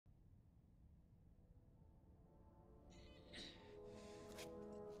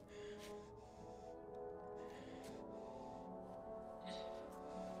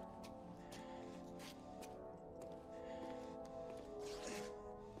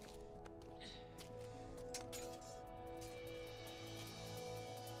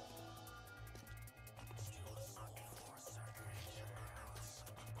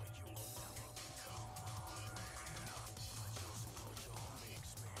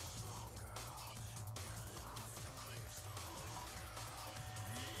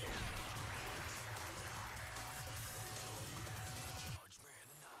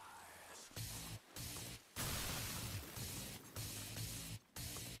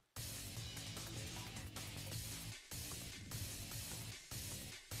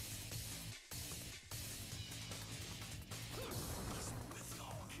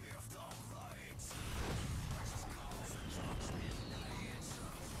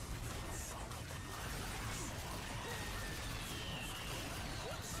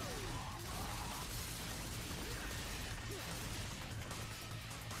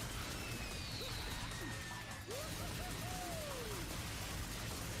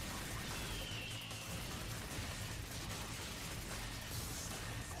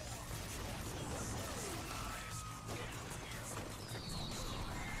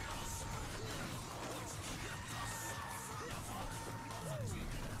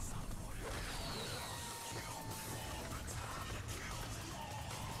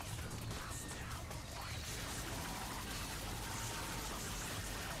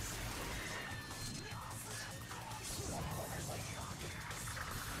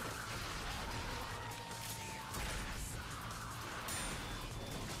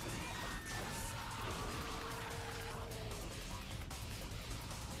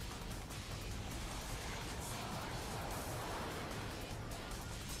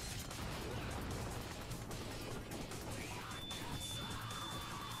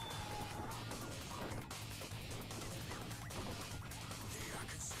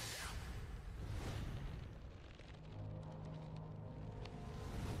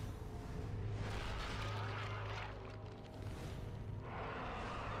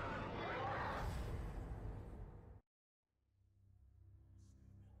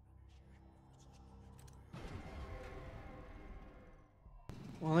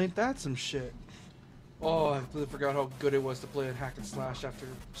Well, ain't that some shit? Oh, I completely forgot how good it was to play a hack and slash after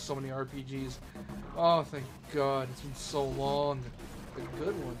so many RPGs. Oh, thank God. It's been so long. A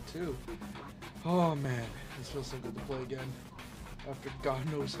good one, too. Oh, man. This feels so good to play again. After God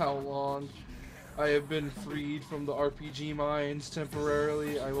knows how long. I have been freed from the RPG mines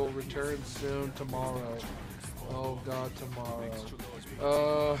temporarily. I will return soon tomorrow. Oh, God, tomorrow.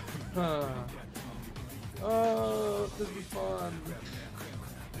 Oh, this will be fun.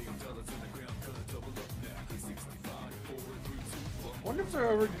 I wonder if they'll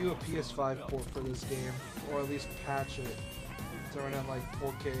ever do a PS5 port for this game, or at least patch it to run at like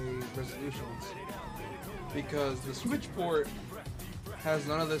 4K resolutions. Because the Switch port has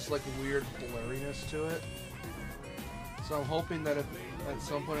none of this like weird blurriness to it. So I'm hoping that at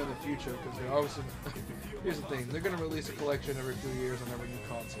some point in the future, because they're obviously here's the thing, they're gonna release a collection every 2 years on every new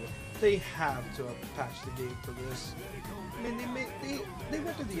console. They have to patch the game for this. I mean, they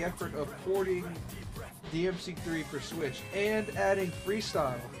went to the effort of porting DMC3 for Switch and adding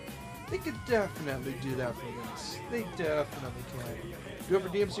freestyle. They could definitely do that for this. They definitely can. Do it for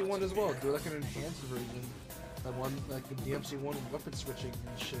DMC1 as well. Do it like an enhanced version. That one, like the DMC1 weapon switching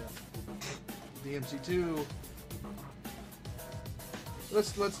and shit. DMC2.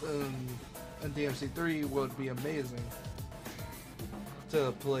 And DMC3 would be amazing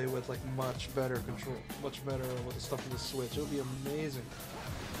to play with, like much better control, much better with the stuff in the Switch. It would be amazing.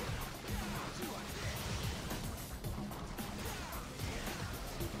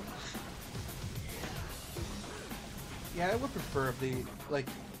 Yeah, I would prefer if they like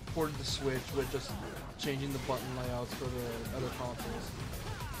ported the Switch with just changing the button layouts for the other consoles.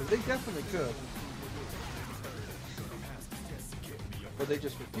 But they definitely could. But they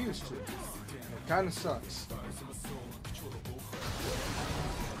just refuse to. It kind of sucks.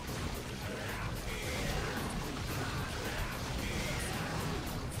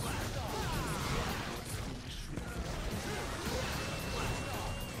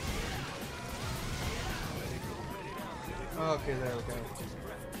 Okay, there we go.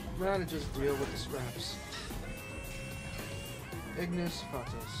 Now to just deal with the scraps. Ignis,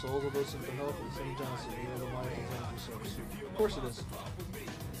 Patos, souls of those for help and St. Johnson, the life of energy source. Of course it is.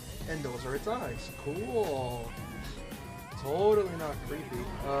 And those are its eyes. Cool. Totally not creepy.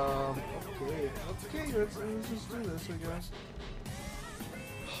 Okay, let's just do this, I guess.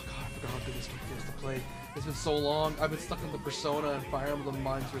 Oh god, I forgot how good this game feels to play. It's been so long. I've been stuck in the Persona and Fire Emblem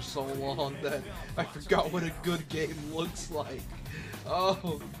mines for so long that I forgot what a good game looks like.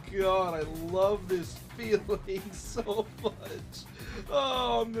 Oh god, I love this feeling so much.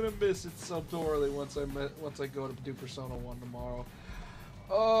 Oh, I'm gonna miss it so thoroughly once I go to do Persona 1 tomorrow.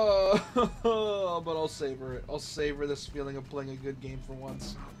 Oh, but I'll savor it. I'll savor this feeling of playing a good game for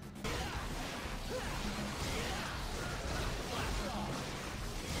once.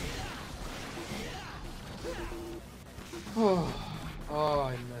 Oh,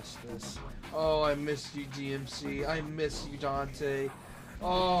 I miss this. Oh, I miss you, DMC. I miss you, Dante.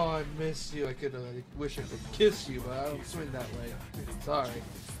 Oh, I miss you. I wish I could kiss you, but I don't swing that way. Sorry.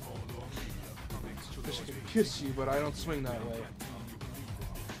 Wish I could kiss you, but I don't swing that way.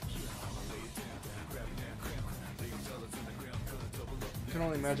 I can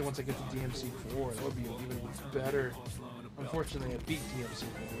only imagine once I get to DMC4, that would be even better. Unfortunately, I beat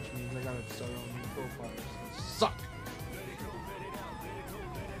DMC4, which means I gotta start on new profiles. Suck!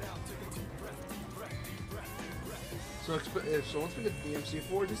 So once we get to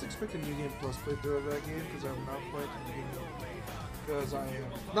DMC4, just expect a New Game Plus playthrough of that game, because I'm not playing the game. Because I am.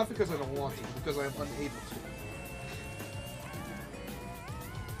 Not because I don't want to, because I am unable to.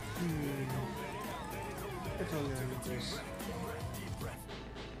 I tell you, I need this.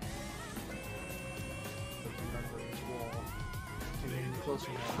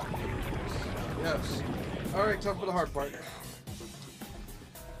 Closer now. Yes. Alright, time for the hard part.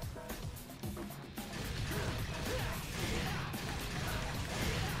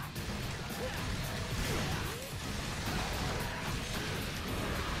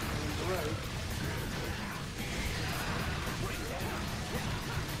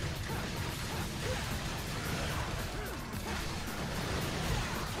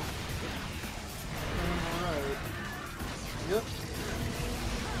 Yep.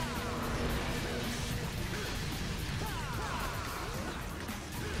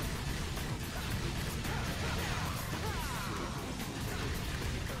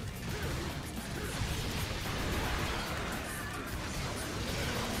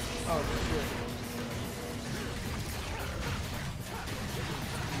 Oh, shit.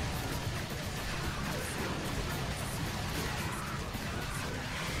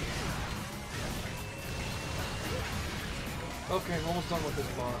 Okay, I'm almost done with this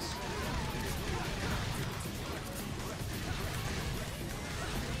boss.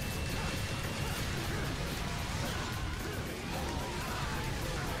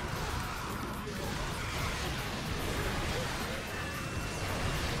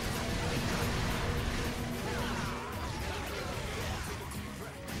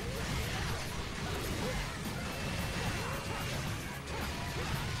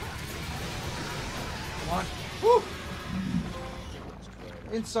 Come on. Woo!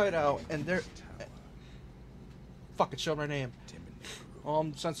 Inside Out, and they're... Fuck, it showed my name. Oh,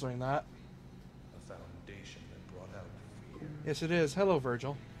 I'm censoring that. A foundation that brought out fear. Yes, it is. Hello,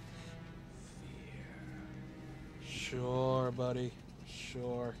 Virgil. Sure, buddy.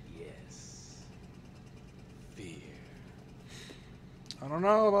 Sure. Yes. Fear. I don't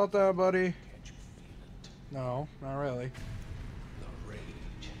know about that, buddy. Can't you feel it? No, not really. The rage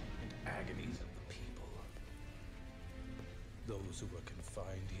and agonies of the people. Those who were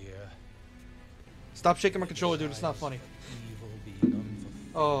confined here. Stop shaking my controller, dude. It's not funny. Evil being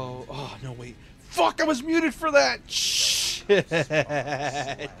unfulfilled. Oh, no, wait. Fuck, I was muted for that! Shit! Slam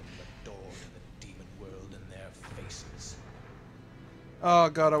the door to the demon world in their faces. Oh,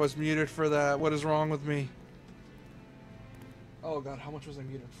 God, I was muted for that. What is wrong with me? Oh, God, how much was I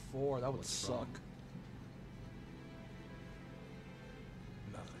muted for? That would What's suck. wrong?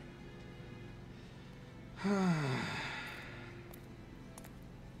 Nothing.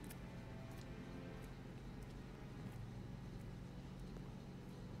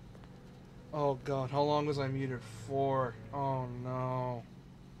 Oh, God, how long was I muted for? Oh, no.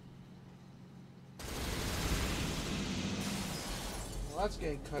 Well, that's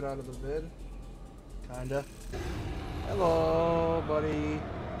getting cut out of the vid. Kinda. Hello, buddy.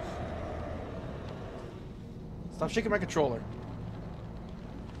 Stop shaking my controller.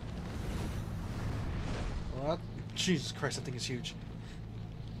 What? Jesus Christ, that thing is huge.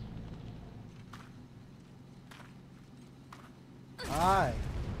 Hi.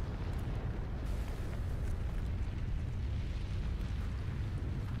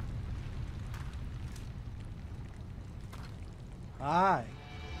 Hi.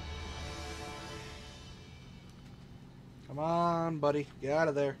 Come on, buddy. Get out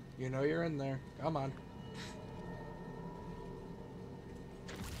of there. You know you're in there. Come on.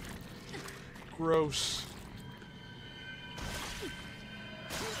 Gross.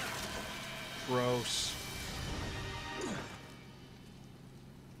 Gross.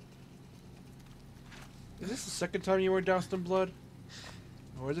 Is this the second time you were doused in blood?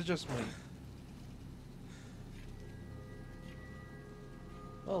 Or is it just me?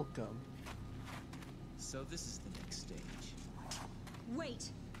 Welcome. So this is the next stage.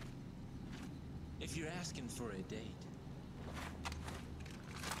 Wait! If you're asking for a date,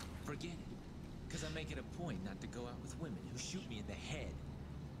 forget it. Because I make it a point not to go out with women who shoot me in the head.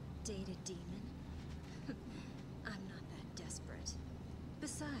 Date a demon? I'm not that desperate.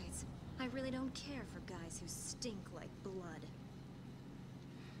 Besides, I really don't care for guys who stink like blood.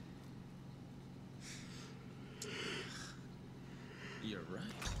 You're right.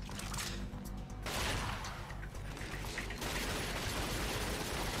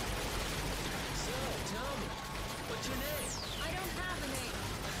 So, tell me, what's your name? I don't have a name.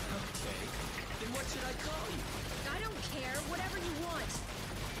 Okay, then what should I call you? I don't care. Whatever you want.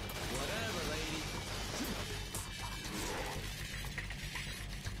 Whatever, lady.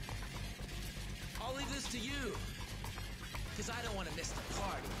 I'll leave this to you. Because I don't want to miss the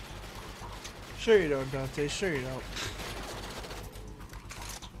party. Sure you don't, Dante. Sure you don't.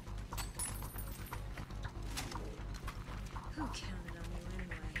 Who counted on you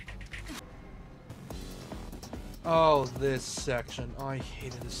anyway? Oh, this section. Oh, I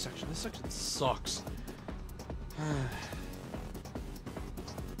hated this section. This section sucks.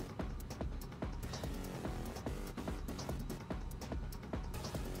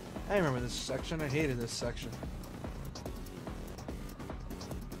 I remember this section. I hated this section.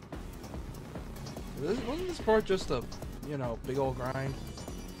 Wasn't this part just a, you know, big old grind?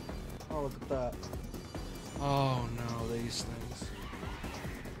 Oh, look at that. Oh no, these things.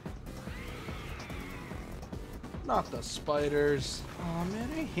 Not the spiders. Oh man,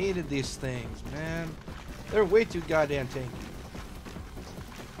 I hated these things, man. They're way too goddamn tanky.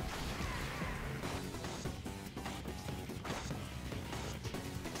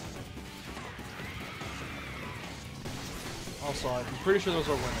 Also, I'm pretty sure those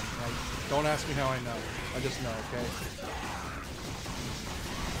are women. Like, don't ask me how I know. I just know, okay?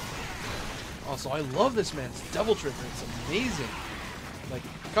 Also, I love this man's Devil Trigger. It's amazing. Like,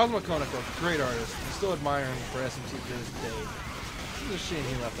 Cosmo Koniko, great artist. I still admire him for SMT to this day. It's a shame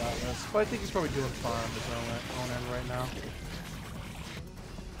he left Atlas, but I think he's probably doing fine on his own end right now.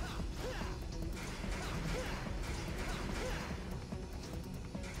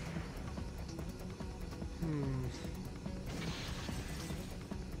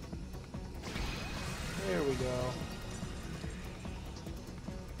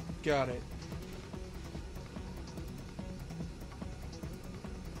 Got it.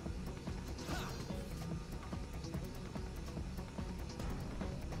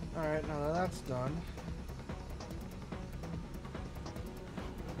 Alright, now that that's done.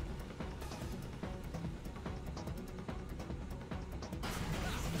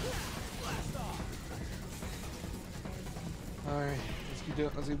 Alright, let's keep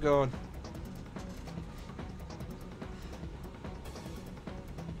doing, let's keep going.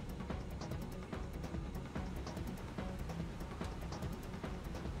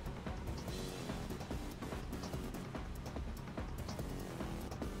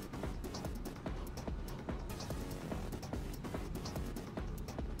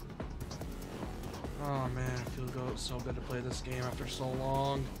 Oh man, it feels so good to play this game after so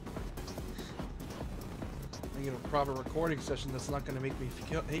long. I get a proper recording session that's not going to make me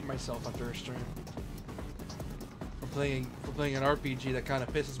hate myself after a stream. For playing an RPG that kind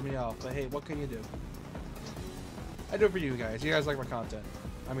of pisses me off, but hey, what can you do? I do it for you guys. You guys like my content.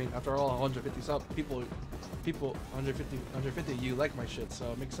 I mean, after all, 150 people, 150 of you like my shit,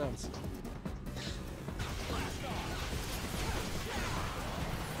 so it makes sense.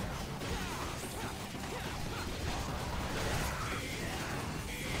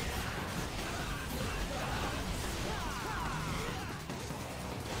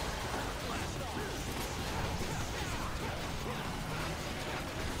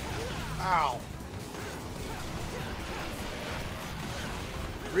 Ow!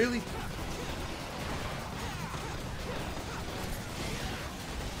 Really?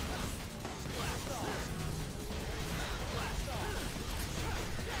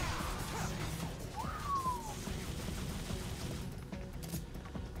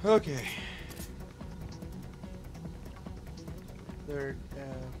 Okay. There,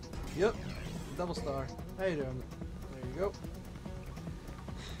 yep, double star. How you doing? There you go.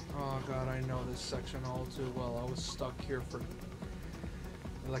 Oh god, I know this section all too well. I was stuck here for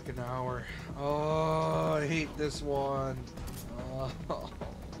like an hour. Oh, I hate this one. Oh,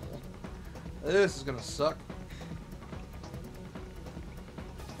 this is gonna suck.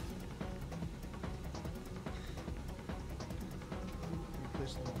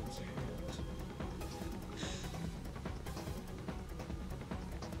 Replace the one's hand.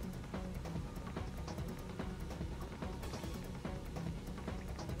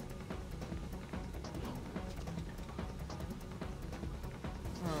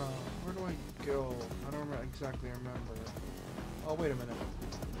 Where do I go? I don't exactly remember. Oh, wait a minute.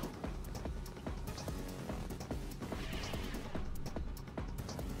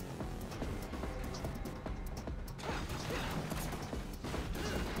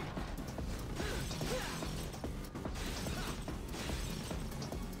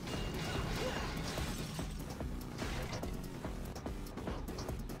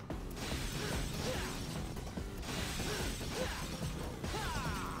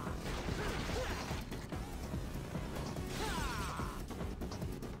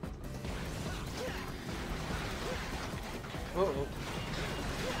 Uh-oh.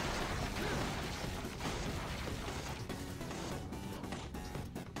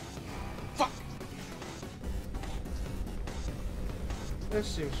 Fuck! This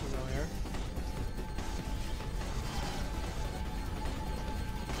seems familiar.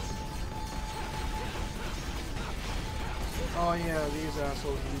 Oh yeah, these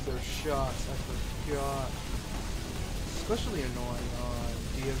assholes need their shots. I forgot. Especially annoying on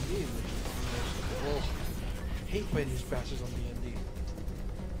DMV. Oh. Hate playing these bastards on D&D.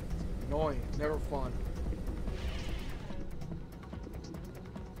 Annoying, never fun.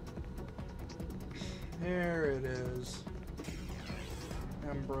 There it is.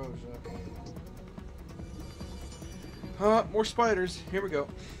 Ambrosia. More spiders. Here we go.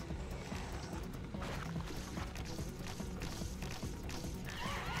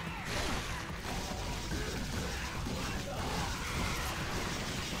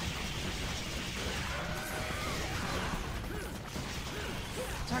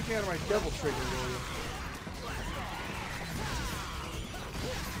 Attack me out of my devil trigger, will you?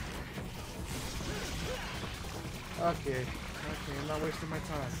 Okay, I'm not wasting my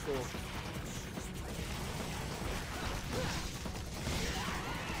time. Cool.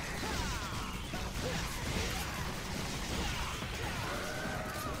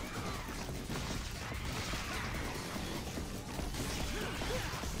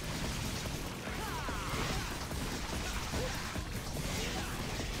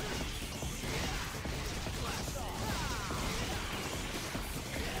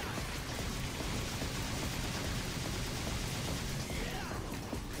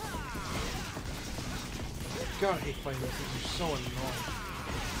 God, I hate fighting these things. They're so annoying.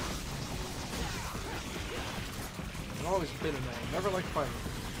 always been annoying. Never liked fighting.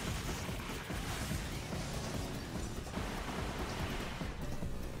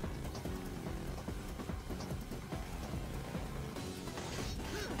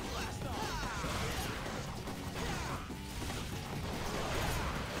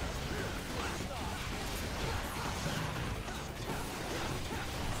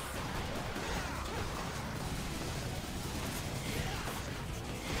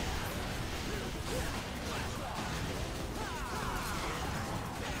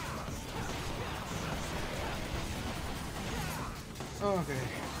 Okay.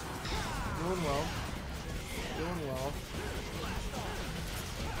 Doing well. Doing well.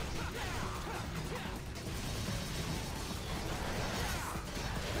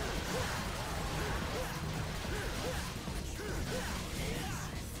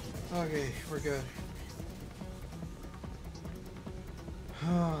 Okay, we're good.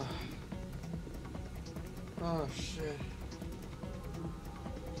 Oh shit.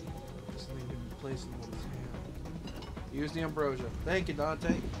 This thing can be placed in one's hand. Use the ambrosia. Thank you,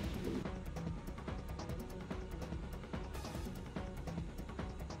 Dante.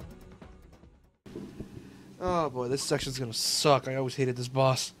 Oh boy, this section's gonna suck. I always hated this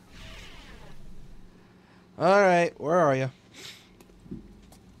boss. Alright, where are you?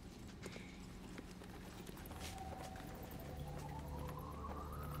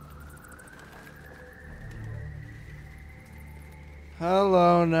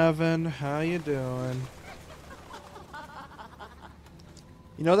 Hello, Nevin. How you doing?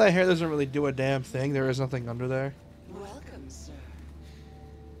 You know that hair doesn't really do a damn thing. There is nothing under there. Welcome, sir.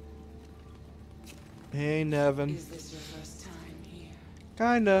 Hey, Nevin. Is this your first time here?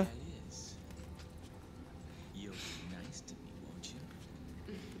 Kinda. That is. You'll be nice to me, won't you?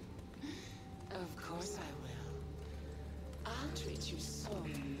 Of course I will. I'll treat you so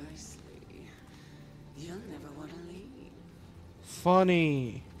nicely. You'll never want to leave.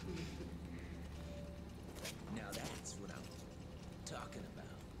 Funny. Now that's what I'm talking about.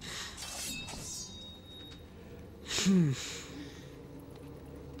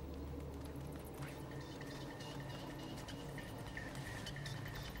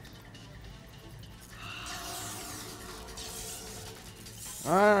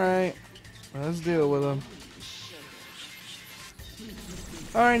 Alright. Let's deal with him.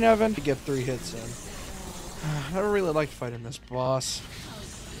 Alright, Nevin. To get 3 hits in. I never really liked fighting this boss.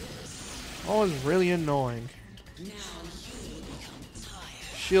 Always really annoying.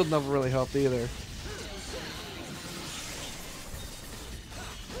 Shield never really helped either.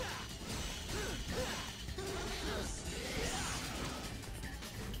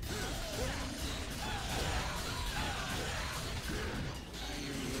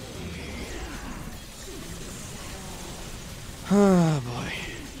 Oh boy.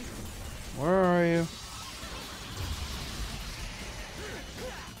 Where are you?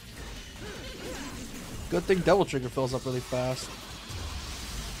 Good thing Devil Trigger fills up really fast.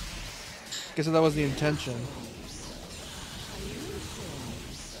 Guess that was the intention.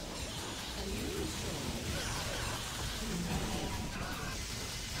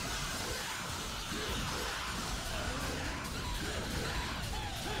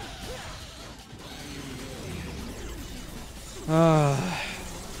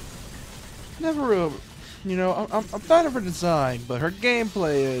 Never real, you know, I'm fan of her design, but her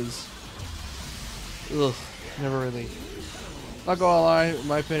gameplay is, ugh, never really. Not gonna lie, in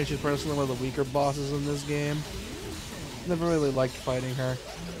my opinion, she's personally one of the weaker bosses in this game. Never really liked fighting her.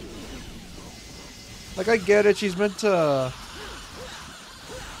 Like, I get it, she's meant to,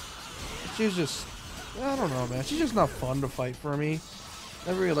 she's just, I don't know, man, she's just not fun to fight for me.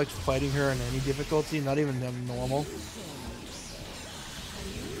 Never really liked fighting her in any difficulty, not even normal.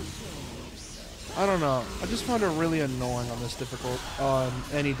 I don't know. I just find her really annoying on this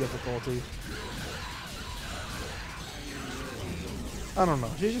any difficulty. I don't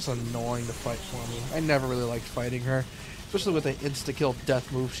know. She's just annoying to fight for me. I never really liked fighting her, especially with the insta-kill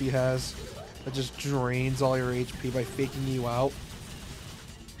death move she has. That just drains all your HP by faking you out.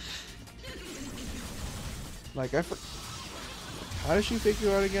 Like, how does she fake you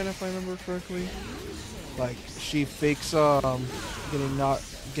out again, if I remember correctly? Like, she fakes,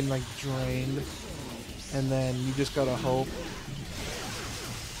 getting like drained, and then you just gotta hope.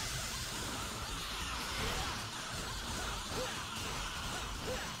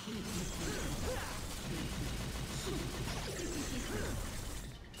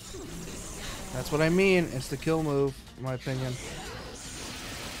 That's what I mean. It's the kill move, in my opinion.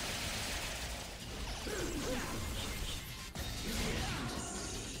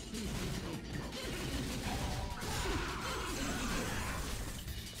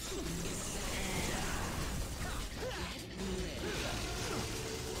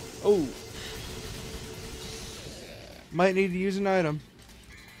 Oh. Might need to use an item.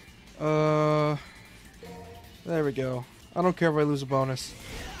 There we go. I don't care if I lose a bonus.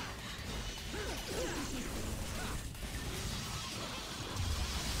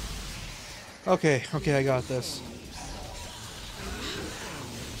 Okay, okay, I got this.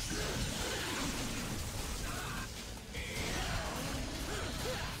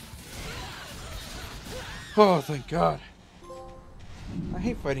 Oh, thank God. I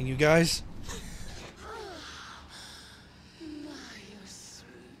hate fighting you guys. You're sweet.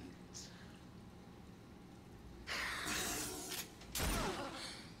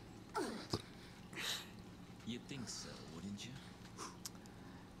 You'd think so, wouldn't you?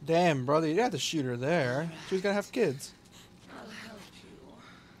 Damn, brother, you had to shoot her there. She was gonna have kids. I'll help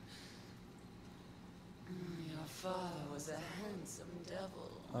you. Your father was a handsome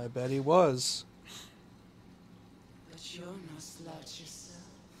devil, I bet he was. but you're no slouch yourself.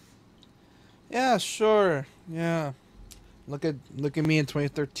 Yeah, sure. Yeah. Look at me in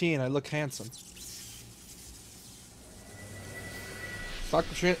 2013. I look handsome.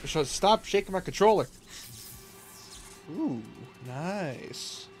 Stop shaking my controller. Ooh,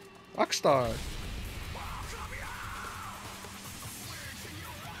 nice. Rockstar.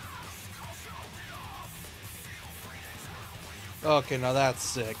 Okay, now that's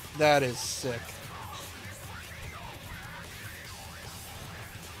sick. That is sick.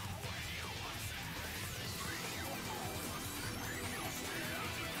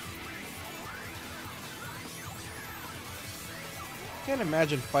 I can't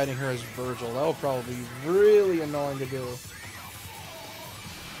imagine fighting her as Virgil. That would probably be really annoying to do.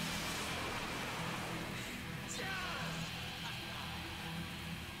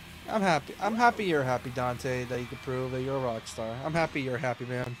 I'm happy. I'm happy you're happy, Dante, that you can prove that you're a rock star. I'm happy you're happy,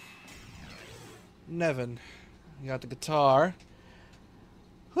 man. Nevin, you got the guitar.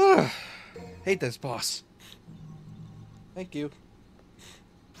 Hate this boss. Thank you.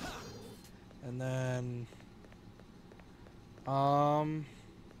 And then...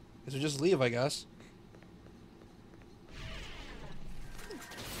 guess we just leave, I guess.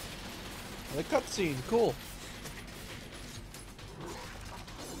 The cutscene, cool.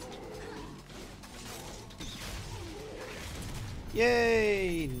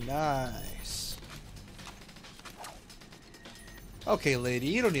 Yay, nice. Okay, lady,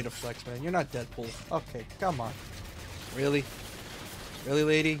 you don't need a flex, man. You're not Deadpool. Okay, come on. Really? Really,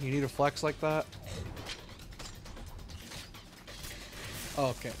 lady? You need a flex like that?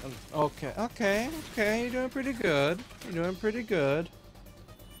 Okay, okay. You're doing pretty good. You're doing pretty good.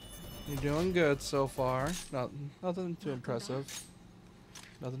 You're doing good so far. Nothing too impressive.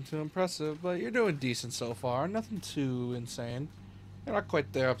 Nothing too impressive, but you're doing decent so far. Nothing too insane. You're not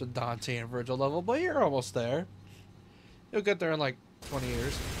quite there up to Dante and Virgil level, but you're almost there. You'll get there in like 20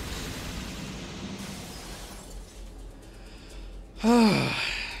 years.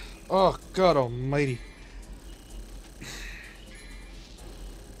 Oh, God almighty.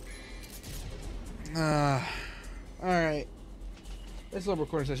 Alright. This little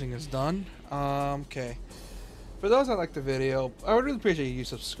recording session is done. Okay. For those that like the video, I would really appreciate you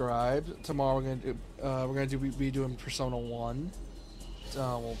subscribe. Tomorrow we're gonna be doing Persona 1.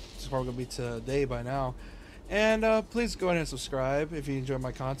 Well, it's probably gonna be today by now. And please go ahead and subscribe if you enjoy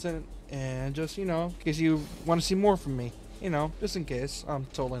my content, and just, you know, in case you want to see more from me, you know, just in case. I'm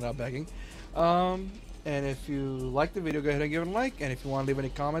totally not begging. And if you like the video, go ahead and give it a like. And if you want to leave any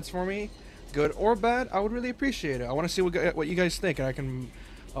comments for me, good or bad, I would really appreciate it. I want to see what you guys think, and I can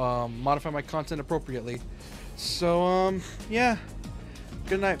modify my content appropriately. So yeah,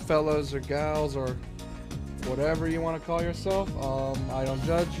 good night, fellas or gals or whatever you want to call yourself. I don't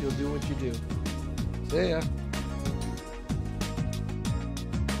judge. You'll do what you do. See ya.